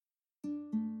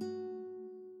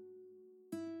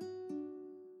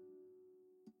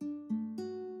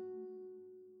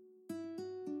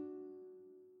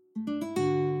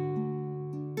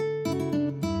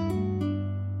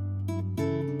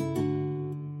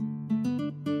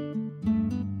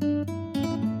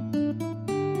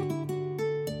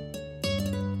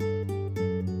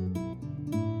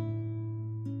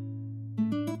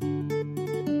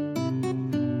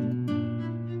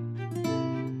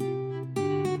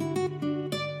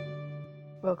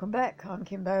Welcome back. I'm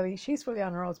Kim Bailey. She's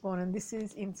Fuliana Osborne, and this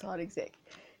is Inside Exec.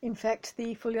 In fact,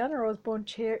 the Fuliana Osborne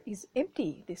chair is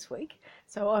empty this week,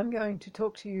 so I'm going to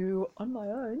talk to you on my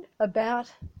own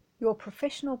about your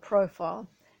professional profile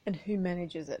and who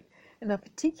manages it. And I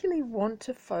particularly want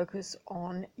to focus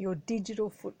on your digital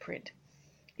footprint.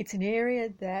 It's an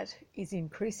area that is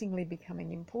increasingly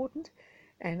becoming important,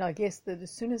 and I guess that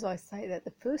as soon as I say that,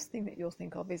 the first thing that you'll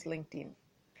think of is LinkedIn.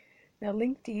 Now,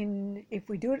 LinkedIn, if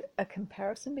we do a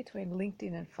comparison between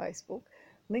LinkedIn and Facebook,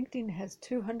 LinkedIn has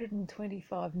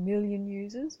 225 million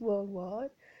users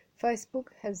worldwide. Facebook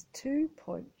has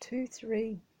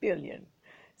 2.23 billion.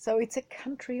 So it's a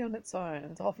country on its own.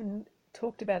 It's often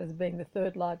talked about as being the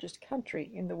third largest country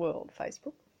in the world,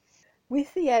 Facebook.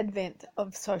 With the advent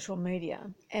of social media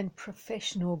and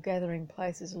professional gathering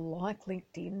places like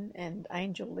LinkedIn and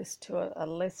AngelList to a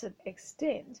lesser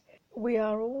extent, we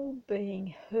are all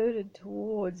being herded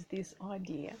towards this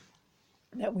idea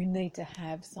that we need to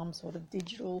have some sort of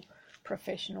digital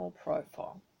professional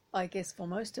profile. I guess for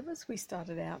most of us, we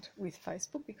started out with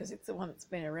Facebook because it's the one that's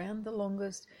been around the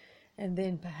longest, and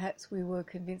then perhaps we were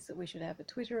convinced that we should have a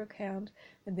Twitter account,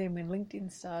 and then when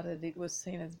LinkedIn started, it was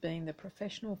seen as being the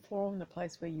professional forum, the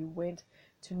place where you went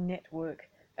to network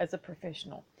as a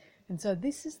professional. And so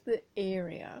this is the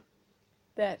area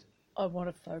that I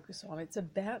want to focus on. It's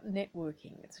about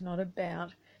networking. It's not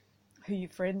about who your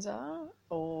friends are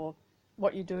or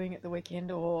what you're doing at the weekend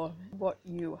or what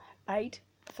you ate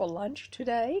for lunch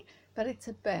today, but it's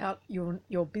about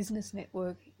your business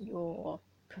network, your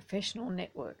professional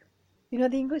network. You know,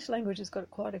 the English language has got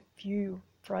quite a few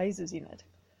phrases in it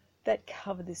that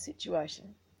cover this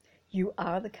situation. You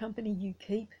are the company you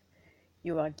keep.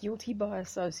 You are guilty by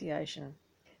association.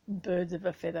 Birds of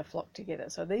a feather flock together.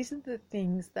 So these are the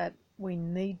things that we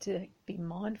need to be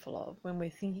mindful of when we're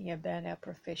thinking about our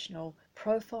professional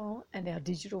profile and our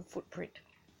digital footprint.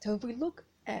 So if we look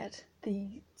at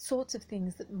the sorts of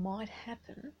things that might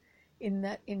happen in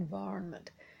that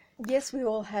environment, yes, we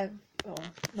all have, or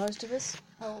most of us,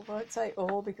 I won't say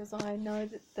all because I know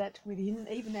that within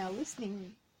even our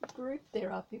listening group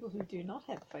there are people who do not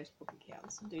have Facebook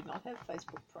accounts and do not have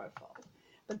Facebook profiles,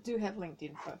 but do have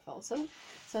LinkedIn profiles.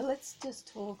 So let's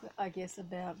just talk, I guess,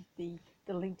 about the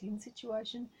LinkedIn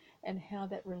situation and how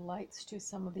that relates to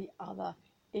some of the other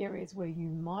areas where you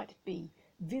might be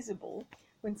visible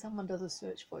when someone does a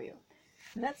search for you.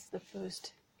 And that's the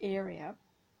first area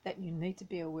that you need to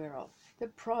be aware of.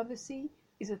 That privacy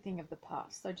is a thing of the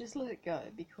past. So just let it go,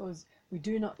 because we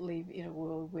do not live in a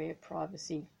world where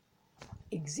privacy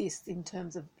exists in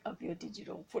terms of your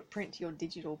digital footprint, your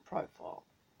digital profile.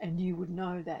 And you would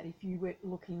know that if you were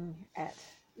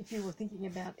if you were thinking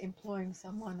about employing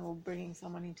someone or bringing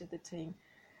someone into the team,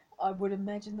 I would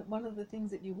imagine that one of the things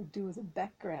that you would do as a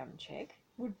background check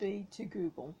would be to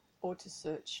Google or to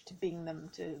search, to Bing them,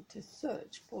 to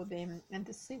search for them and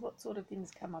to see what sort of things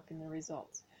come up in the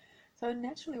results. So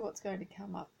naturally what's going to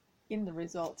come up in the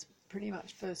results pretty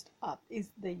much first up is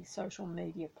the social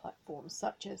media platforms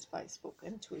such as Facebook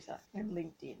and Twitter and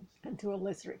LinkedIn, and to a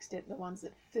lesser extent the ones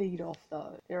that feed off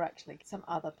those. There are actually some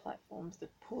other platforms that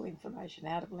pull information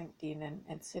out of LinkedIn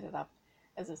and set it up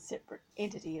as a separate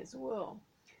entity as well.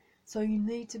 So you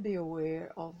need to be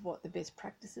aware of what the best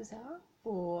practices are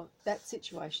for that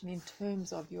situation in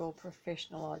terms of your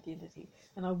professional identity.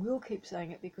 And I will keep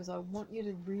saying it because I want you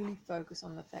to really focus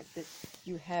on the fact that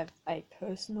you have a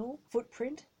personal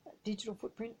footprint, digital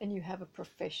footprint, and you have a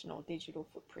professional digital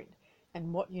footprint.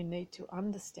 And what you need to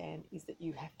understand is that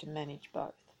you have to manage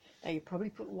both. Now, you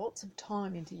probably put lots of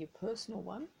time into your personal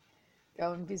one.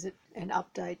 Go and visit and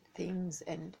update things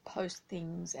and post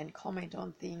things and comment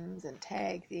on things and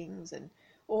tag things and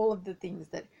all of the things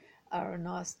that are a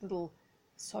nice little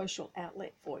social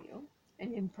outlet for you.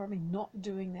 And you're probably not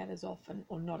doing that as often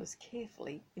or not as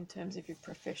carefully in terms of your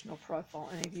professional profile.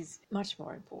 And it is much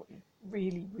more important.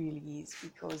 Really, really is,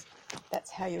 because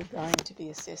that's how you're going to be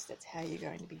assessed. That's how you're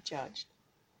going to be judged.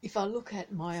 If I look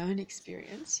at my own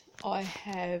experience, I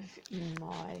have in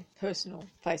my personal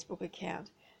Facebook account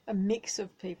a mix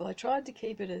of people. I tried to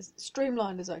keep it as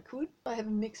streamlined as I could. I have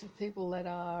a mix of people that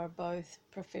are both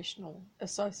professional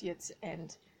associates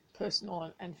and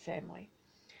personal and family.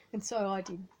 And so I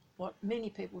did what many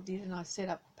people did, and I set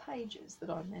up pages that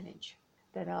I manage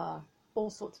that are all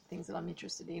sorts of things that I'm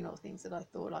interested in or things that I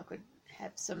thought I could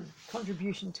have some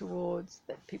contribution towards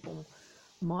that people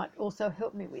might also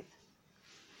help me with.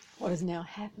 What has now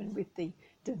happened with the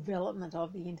development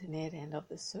of the internet and of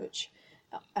the search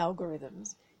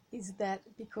algorithms is that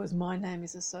because my name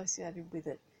is associated with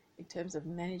it in terms of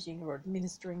managing or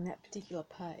administering that particular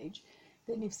page,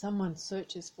 then if someone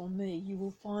searches for me, you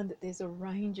will find that there's a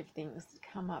range of things that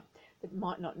come up that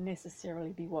might not necessarily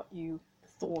be what you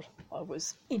thought I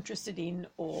was interested in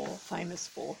or famous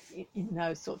for in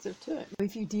those sorts of terms.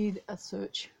 If you did a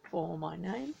search for my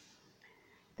name,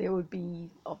 there would be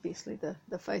obviously the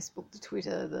Facebook, the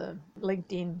Twitter, the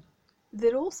LinkedIn.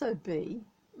 There'd also be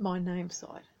my name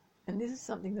site. And this is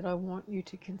something that I want you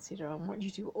to consider. I want you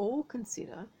to all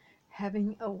consider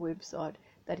having a website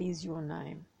that is your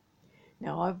name.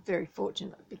 Now, I'm very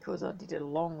fortunate because I did it a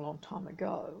long, long time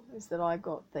ago, is that I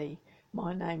got the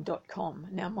myname.com.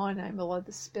 Now, my name, although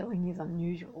the spelling is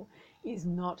unusual, is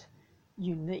not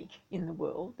unique in the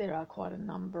world. There are quite a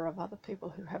number of other people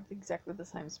who have exactly the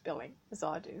same spelling as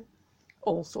I do,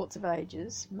 all sorts of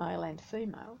ages, male and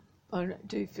female. I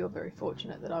do feel very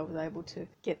fortunate that I was able to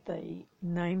get the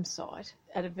name site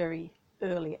at a very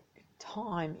early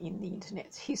time in the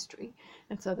internet's history,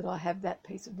 and so that I have that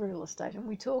piece of real estate. And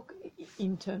we talk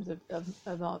in terms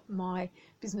of my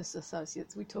business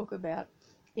associates, we talk about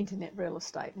internet real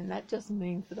estate, and that just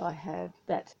means that I have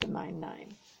that domain name.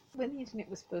 When the internet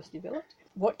was first developed,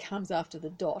 what comes after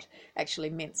the dot actually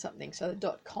meant something. So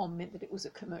the .com meant that it was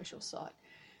a commercial site.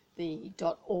 The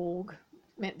 .org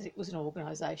meant that it was an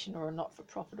organisation or a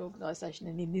not-for-profit organisation,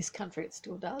 and in this country it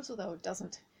still does, although it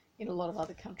doesn't in a lot of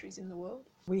other countries in the world.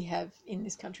 We have in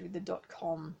this country the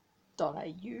 .com.au,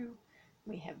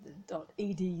 we have the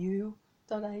 .edu.au,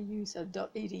 so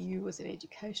 .edu was an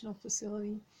educational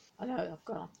facility. I know I've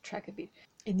gone off track a bit.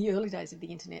 In the early days of the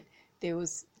internet, there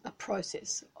was a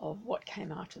process of what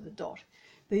came after the dot.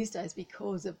 These days,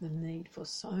 because of the need for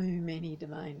so many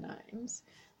domain names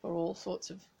for all sorts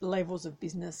of levels of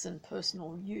business and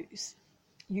personal use,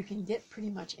 you can get pretty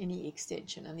much any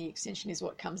extension, and the extension is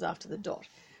what comes after the dot.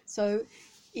 So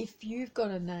if you've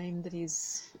got a name that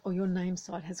is, or your name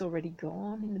site has already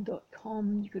gone in the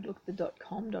 .com, you could look at the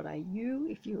 .com.au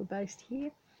if you were based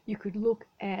here. You could look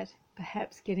at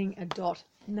perhaps getting a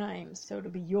 .name, so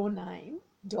it'll be your name,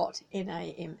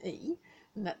 .name,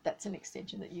 and that's an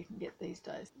extension that you can get these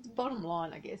days. The bottom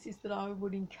line, I guess, is that I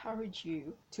would encourage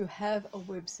you to have a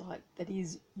website that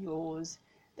is yours,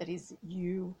 that is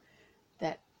you,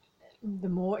 that the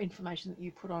more information that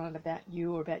you put on it about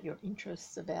you or about your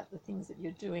interests, about the things that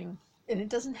you're doing, and it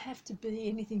doesn't have to be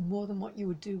anything more than what you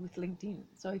would do with LinkedIn.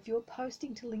 So if you're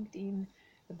posting to LinkedIn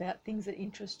about things that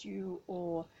interest you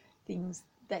or things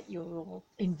that you're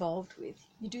involved with,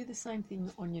 you do the same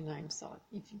thing on your name site.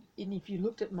 If you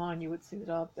looked at mine, you would see that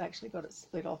I've actually got it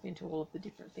split off into all of the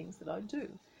different things that I do.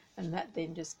 And that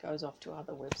then just goes off to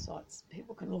other websites.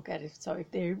 People can look at it. So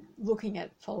if they're looking at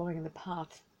following the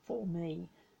path for me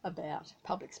about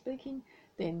public speaking,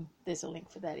 then there's a link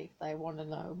for that. If they want to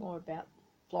know more about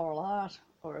floral art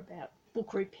or about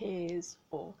book repairs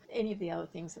or any of the other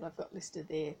things that I've got listed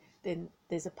there, then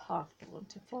there's a path for them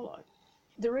to follow.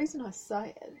 The reason I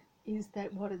say it is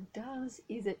that what it does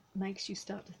is it makes you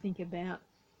start to think about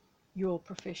your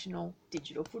professional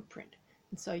digital footprint.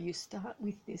 And so you start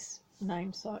with this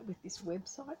name site, with this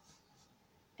website,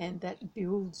 and that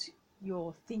builds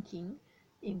your thinking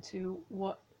into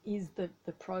what is the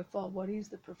profile, what is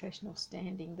the professional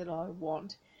standing that I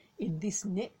want in this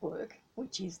network,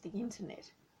 which is the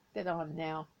internet, that I'm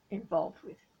now involved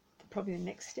with. Probably the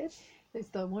next step is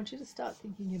that I want you to start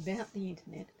thinking about the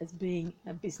internet as being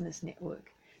a business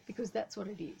network, because that's what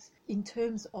it is. In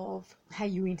terms of how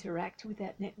you interact with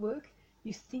that network,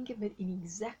 you think of it in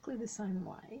exactly the same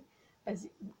way as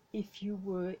if you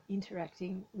were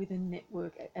interacting with a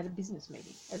network at a business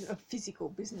meeting, at a physical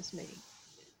business meeting.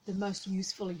 The most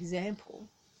useful example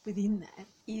within that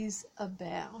is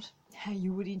about how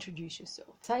you would introduce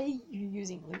yourself. Say you're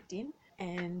using LinkedIn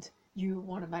and you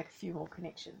want to make a few more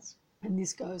connections. And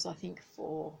this goes, I think,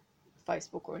 for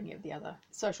Facebook or any of the other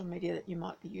social media that you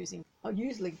might be using. I'll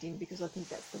use LinkedIn because I think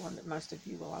that's the one that most of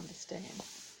you will understand.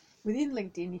 Within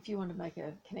LinkedIn, if you want to make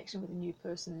a connection with a new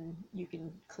person, you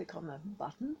can click on the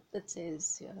button that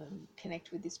says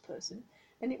connect with this person,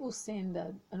 and it will send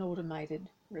an automated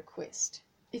request.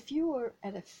 If you were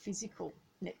at a physical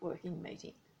networking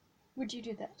meeting, would you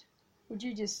do that? Would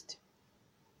you just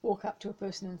walk up to a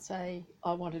person and say,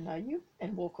 I want to know you,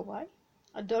 and walk away?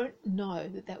 I don't know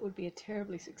that that would be a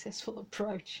terribly successful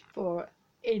approach for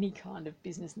any kind of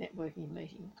business networking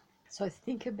meeting. So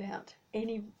think about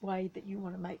any way that you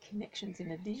want to make connections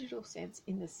in a digital sense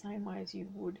in the same way as you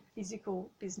would physical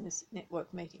business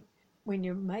network meeting. When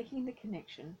you're making the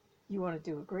connection, you want to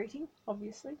do a greeting,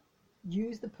 obviously.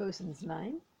 Use the person's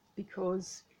name,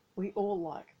 because we all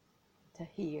like to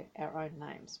hear our own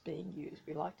names being used.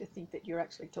 We like to think that you're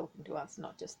actually talking to us,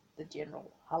 not just the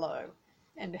general hello.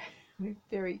 And we're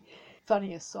very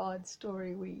funny aside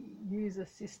story, we use a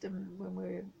system when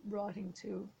we're writing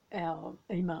to our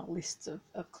email lists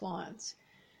of clients,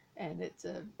 and it's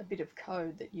a bit of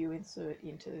code that you insert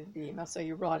into the email. So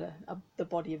you write the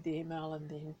body of the email, and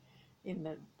then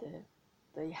in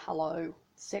the hello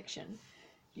section,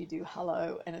 you do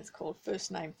hello, and it's called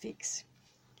first name fix.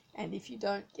 And if you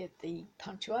don't get the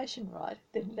punctuation right,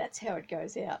 then that's how it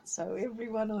goes out. So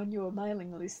everyone on your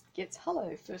mailing list gets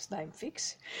hello, first name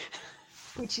fix,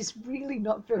 which is really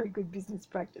not very good business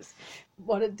practice.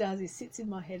 What it does is sits in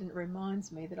my head and it reminds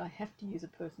me that I have to use a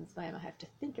person's name. I have to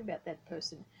think about that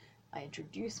person. I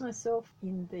introduce myself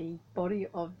in the body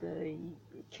of the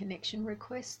connection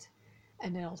request,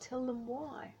 and then I'll tell them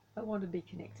why I want to be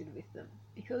connected with them,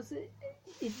 because it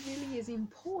really is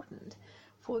important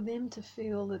for them to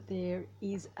feel that there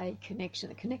is a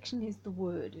connection. A connection is the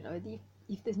word,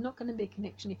 if there's not going to be a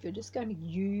connection, if you're just going to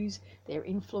use their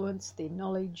influence, their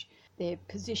knowledge, their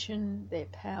position, their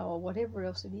power, whatever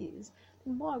else it is,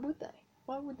 then why would they?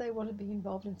 Why would they want to be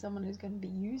involved in someone who's going to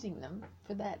be using them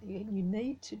for that? You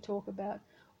need to talk about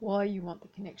why you want the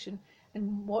connection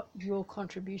and what your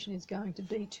contribution is going to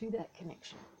be to that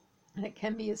connection. And it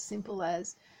can be as simple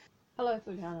as, hello,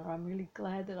 Fuliana, I'm really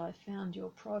glad that I found your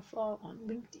profile on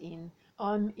LinkedIn.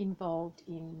 I'm involved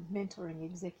in mentoring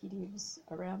executives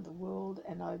around the world,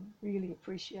 and I really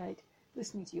appreciate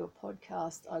listening to your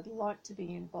podcast. I'd like to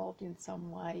be involved in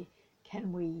some way.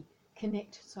 Can we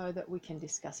connect so that we can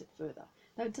discuss it further?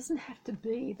 Now, it doesn't have to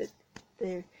be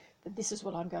that this is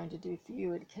what I'm going to do for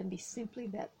you. It can be simply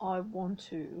that I want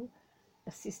to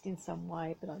assist in some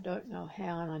way, but I don't know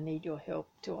how, and I need your help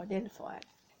to identify it.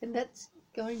 And that's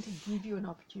going to give you an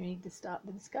opportunity to start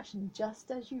the discussion just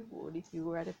as you would if you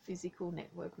were at a physical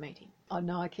network meeting. I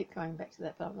know I keep going back to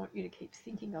that, but I want you to keep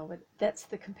thinking of it. That's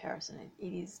the comparison. It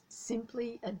is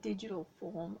simply a digital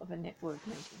form of a network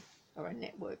meeting or a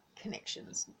network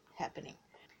connections happening.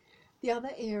 The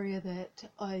other area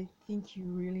that I think you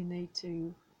really need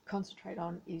to concentrate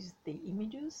on is the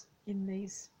images in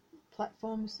these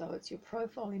platforms. So it's your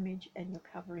profile image and your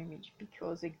cover image,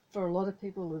 because for a lot of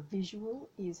people the visual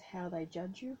is how they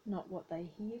judge you, not what they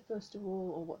hear first of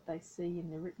all or what they see in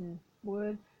the written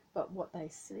word, but what they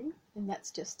see, and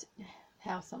that's just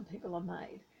how some people are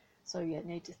made. So you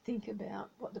need to think about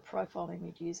what the profile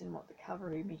image is and what the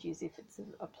cover image is if it's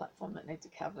a platform that needs a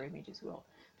cover image as well.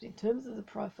 But in terms of the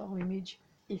profile image,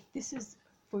 if this is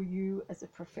for you as a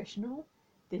professional,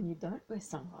 then you don't wear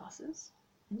sunglasses,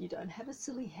 and you don't have a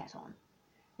silly hat on,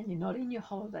 and you're not in your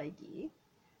holiday gear,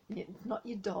 and it's not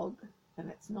your dog, and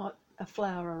it's not a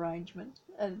flower arrangement,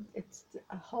 and it's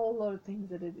a whole lot of things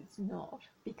that it's not,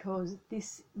 because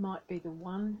this might be the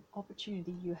one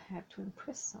opportunity you have to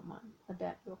impress someone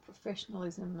about your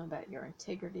professionalism, about your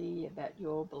integrity, about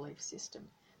your belief system.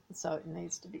 And so it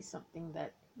needs to be something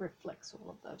that reflects all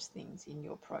of those things in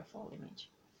your profile image.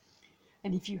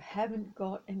 And if you haven't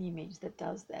got an image that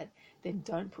does that, then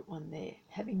don't put one there.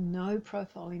 Having no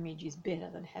profile image is better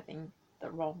than having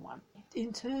the wrong one.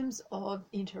 In terms of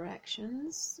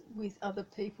interactions with other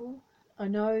people, I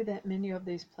know that many of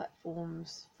these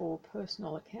platforms for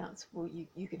personal accounts,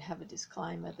 you can have a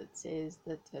disclaimer that says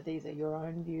that these are your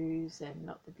own views and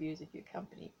not the views of your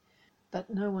company. But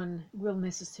no one will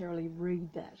necessarily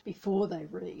read that before they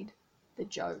read the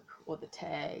joke or the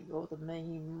tag or the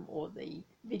meme or the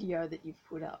video that you've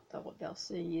put up. So what they'll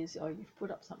see is, oh, you've put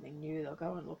up something new, they'll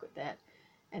go and look at that,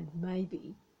 and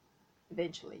maybe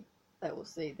eventually they will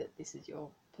see that this is your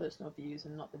personal views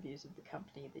and not the views of the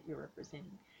company that you're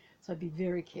representing. So be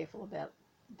very careful about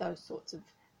those sorts of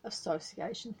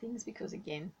association things, because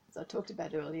again, as I talked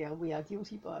about earlier, we are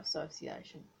guilty by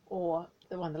association. Or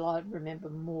the one that I remember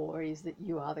more is that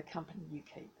you are the company you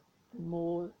keep. The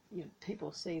more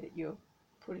people see that you're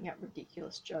putting up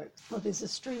ridiculous jokes. Well, there's a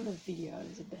stream of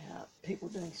videos about people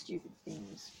doing stupid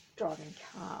things, driving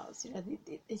cars.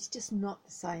 It's just not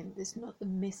the same. There's not the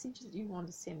message that you want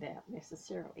to send out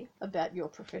necessarily about your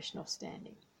professional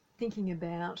standing. Thinking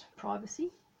about privacy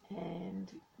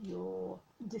and your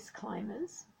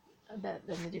disclaimers about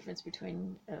the difference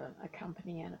between a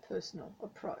company and a personal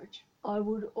approach. I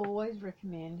would always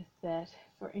recommend that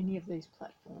for any of these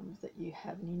platforms that you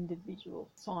have an individual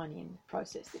sign-in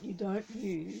process, that you don't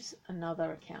use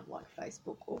another account like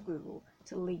Facebook or Google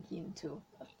to link into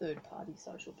a third-party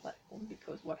social platform,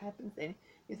 because what happens then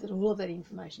is that all of that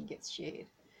information gets shared,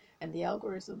 and the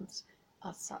algorithms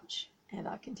are such and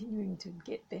are continuing to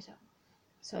get better,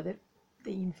 so that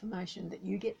the information that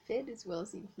you get fed, as well as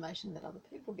the information that other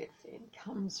people get fed,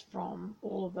 comes from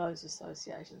all of those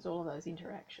associations, all of those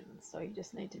interactions. So you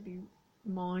just need to be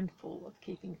mindful of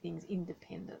keeping things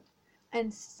independent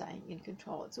and staying in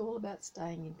control. It's all about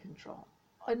staying in control.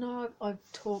 I know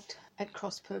I've talked at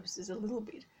cross purposes a little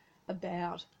bit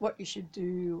about what you should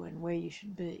do and where you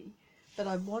should be, but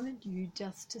I wanted you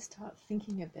just to start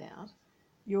thinking about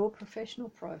your professional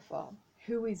profile,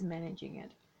 who is managing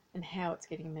it, and how it's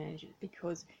getting managed,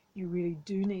 because you really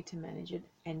do need to manage it,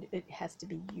 and it has to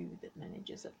be you that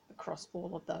manages it across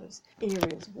all of those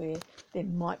areas where there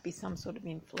might be some sort of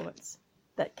influence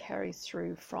that carries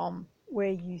through from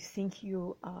where you think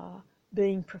you are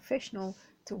being professional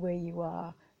to where you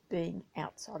are being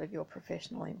outside of your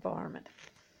professional environment.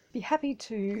 Be happy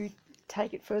to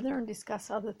take it further and discuss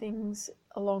other things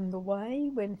along the way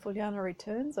when Fuliana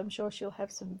returns. I'm sure she'll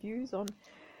have some views on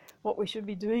what we should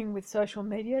be doing with social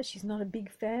media. She's not a big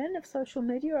fan of social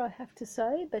media, I have to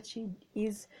say, but she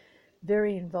is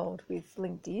very involved with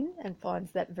LinkedIn and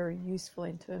finds that very useful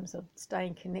in terms of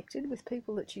staying connected with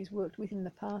people that she's worked with in the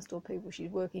past or people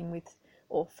she's working with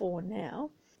or for now.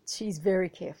 She's very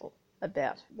careful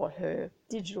about what her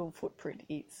digital footprint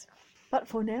is. But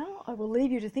for now, I will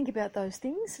leave you to think about those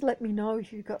things. Let me know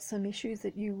if you've got some issues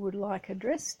that you would like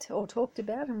addressed or talked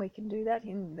about, and we can do that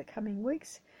in the coming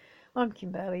weeks. I'm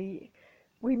Kim Bailey.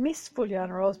 We miss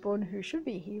Fuliana Osborne, who should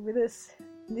be here with us.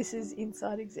 This is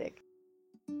Inside Exec.